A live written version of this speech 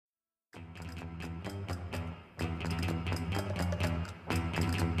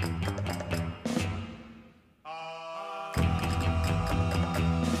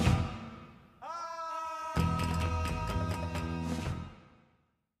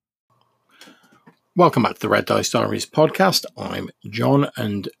Welcome back to the Red Dice Diaries podcast. I'm John,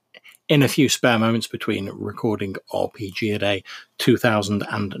 and in a few spare moments between recording RPG a Day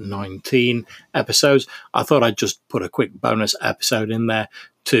 2019 episodes, I thought I'd just put a quick bonus episode in there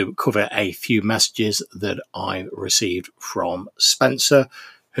to cover a few messages that I received from Spencer,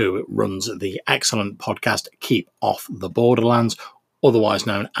 who runs the excellent podcast Keep Off the Borderlands, otherwise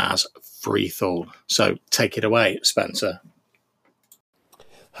known as Freethall. So take it away, Spencer.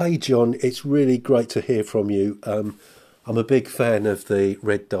 Hey John, it's really great to hear from you. I'm a big fan of the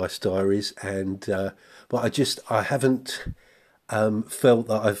Red Dice Diaries, but I haven't felt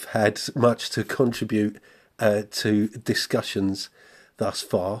that I've had much to contribute to discussions thus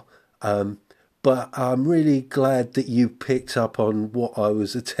far. But I'm really glad that you picked up on what I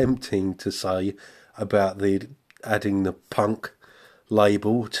was attempting to say about the adding the punk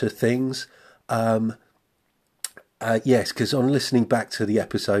label to things. Yes, because on listening back to the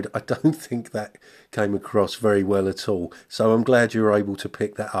episode, I don't think that came across very well at all. So I'm glad you were able to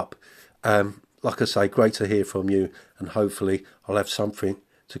pick that up. Like I say, great to hear from you, and hopefully I'll have something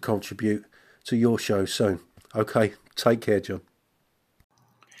to contribute to your show soon. Okay, take care, John.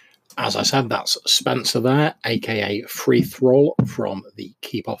 As I said, that's Spencer there, aka Freethall from the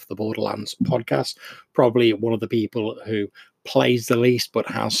Keep Off the Borderlands podcast. Probably one of the people who plays the least, but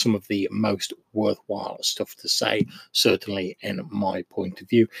has some of the most worthwhile stuff to say, certainly in my point of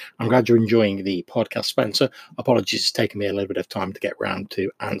view. I'm glad you're enjoying the podcast, Spencer. Apologies, it's taken me a little bit of time to get around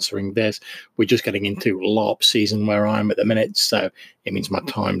to answering this. We're just getting into LARP season where I'm at the minute, so it means my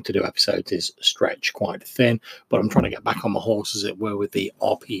time to do episodes is stretched quite thin, but I'm trying to get back on the horse, as it were, with the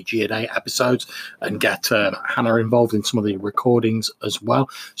RPG a Day episodes and get Hannah involved in some of the recordings as well.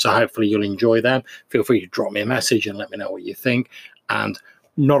 So hopefully you'll enjoy them. Feel free to drop me a message and let me know what you think. And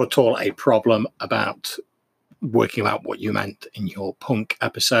not at all a problem about working out what you meant in your punk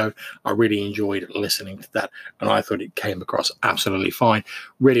episode. I really enjoyed listening to that, and I thought it came across absolutely fine.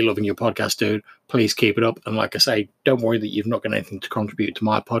 Really loving your podcast, dude. Please keep it up. And like I say, don't worry that you've not got anything to contribute to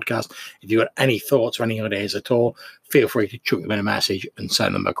my podcast. If you've got any thoughts or any ideas at all, feel free to chuck them in a message and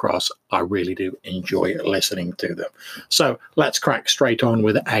send them across. I really do enjoy listening to them. So let's crack straight on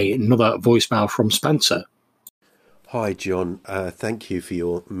with another voicemail from Spencer. Hi, John. Thank you for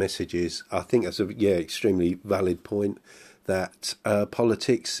your messages. I think that's extremely valid point that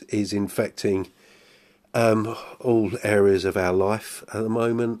politics is infecting all areas of our life at the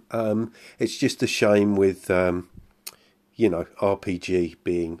moment. It's just a shame with, RPG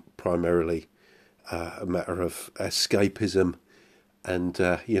being primarily a matter of escapism and,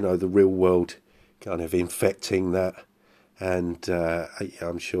 the real world kind of infecting that. And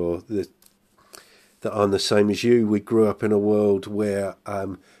I'm sure that I'm the same as you. We grew up in a world where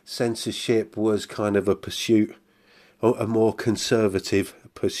censorship was kind of a pursuit, a more conservative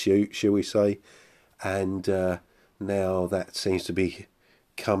pursuit, shall we say. And now that seems to be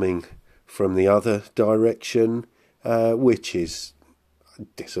coming from the other direction, which is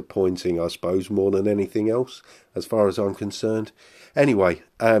disappointing, I suppose, more than anything else, as far as I'm concerned. Anyway,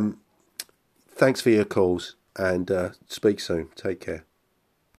 thanks for your calls, and speak soon. Take care.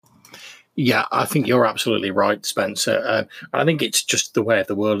 Yeah, I think you're absolutely right, Spencer. I think it's just the way of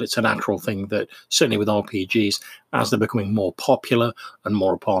the world. It's a natural thing that, certainly with RPGs, as they're becoming more popular and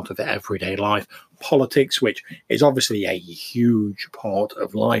more a part of everyday life, politics, which is obviously a huge part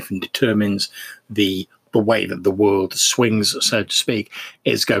of life and determines the way that the world swings, so to speak,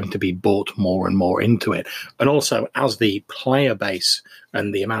 is going to be brought more and more into it. And also, as the player base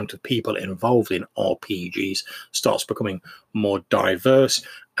and the amount of people involved in RPGs starts becoming more diverse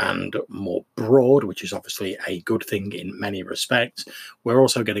and more broad, which is obviously a good thing in many respects, we're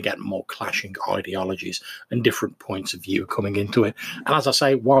also going to get more clashing ideologies and different points of view coming into it. And as I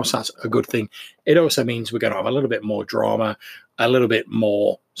say, whilst that's a good thing, it also means we're going to have a little bit more drama, a little bit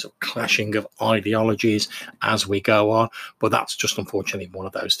more sort of clashing of ideologies as we go on. But that's just unfortunately one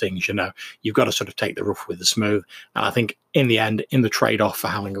of those things, you've got to sort of take the rough with the smooth. And I think in the end, in the trade-off for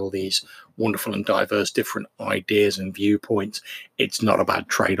having all these wonderful and diverse different ideas and viewpoints, it's not a bad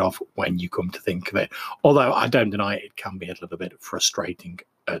trade-off when you come to think of it. Although I don't deny it can be a little bit frustrating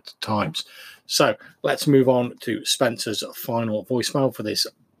at times. So let's move on to Spencer's final voicemail for this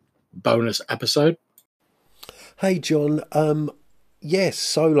bonus episode. Hey, John. Yes,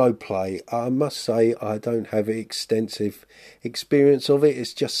 solo play. I must say I don't have extensive experience of it.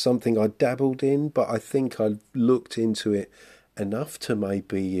 It's just something I dabbled in, but I think I've looked into it enough to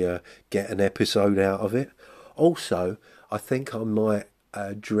maybe get an episode out of it. Also, I think I might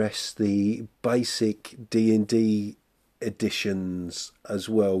address the basic D&D editions as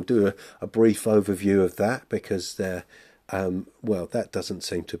well. Do a brief overview of that, because they're Well, that doesn't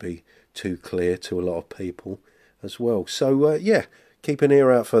seem to be too clear to a lot of people as well. So, yeah, keep an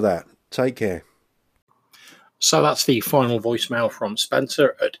ear out for that. Take care. So that's the final voicemail from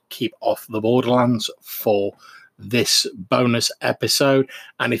Spencer at Keep Off the Borderlands for this bonus episode.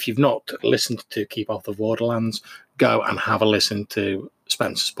 And if you've not listened to Keep Off the Borderlands, go and have a listen to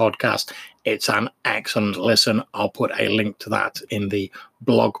Spencer's podcast. It's an excellent listen. I'll put a link to that in the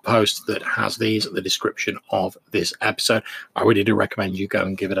blog post that has these at the description of this episode. I really do recommend you go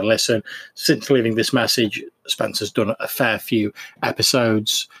and give it a listen. Since leaving this message, Spencer's done a fair few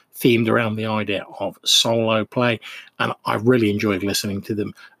episodes themed around the idea of solo play, and I've really enjoyed listening to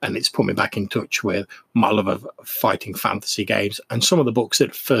them, and it's put me back in touch with my love of fighting fantasy games and some of the books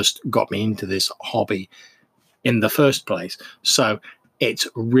that first got me into this hobby in the first place. So it's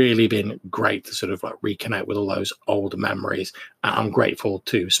really been great to sort of like reconnect with all those old memories. And I'm grateful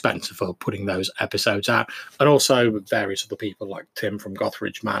to Spencer for putting those episodes out, and also various other people like Tim from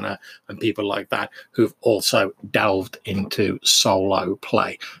Gothridge Manor and people like that who've also delved into solo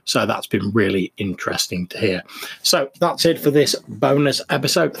play. So that's been really interesting to hear. So that's it for this bonus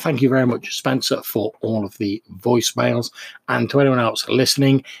episode. Thank you very much, Spencer, for all of the voicemails. And to anyone else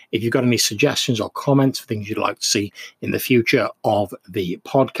listening, if you've got any suggestions or comments for things you'd like to see in the future of the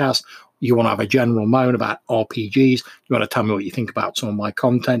podcast, you want to have a general moan about RPGs, you want to tell me what you think about some of my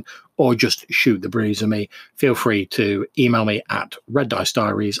content, or just shoot the breeze at me, feel free to email me at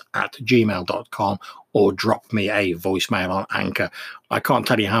reddicediaries@gmail.com or drop me a voicemail on Anchor. I can't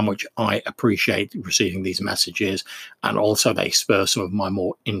tell you how much I appreciate receiving these messages, and also they spur some of my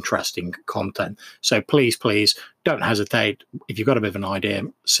more interesting content. So please don't hesitate. If you've got a bit of an idea,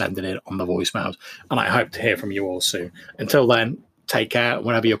 send it in on the voicemails, and I hope to hear from you all soon. Until then, take care.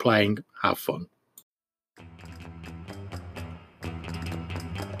 Whenever you're playing, have fun.